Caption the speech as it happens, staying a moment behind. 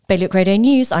Bailiwick Radio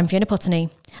News, I'm Fiona Potney.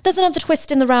 There's another twist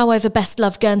in the row over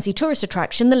best-loved Guernsey tourist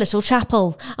attraction, the Little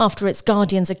Chapel. After its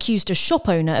guardians accused a shop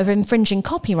owner of infringing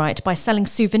copyright by selling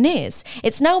souvenirs,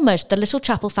 it's now emerged the Little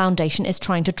Chapel Foundation is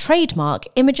trying to trademark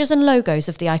images and logos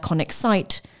of the iconic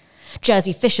site.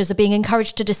 Jersey fishers are being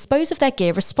encouraged to dispose of their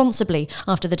gear responsibly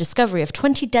after the discovery of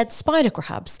 20 dead spider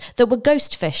crabs that were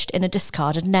ghost fished in a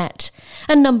discarded net.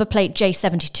 And number plate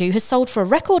J72 has sold for a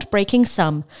record-breaking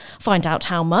sum. Find out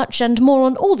how much and more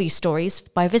on all these stories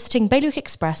by visiting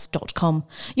bailiwickexpress.com.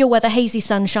 Your weather: hazy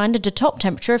sunshine and a top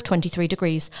temperature of 23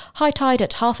 degrees. High tide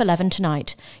at 11:30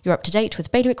 tonight. You're up to date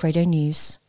with Bailiwick Radio News.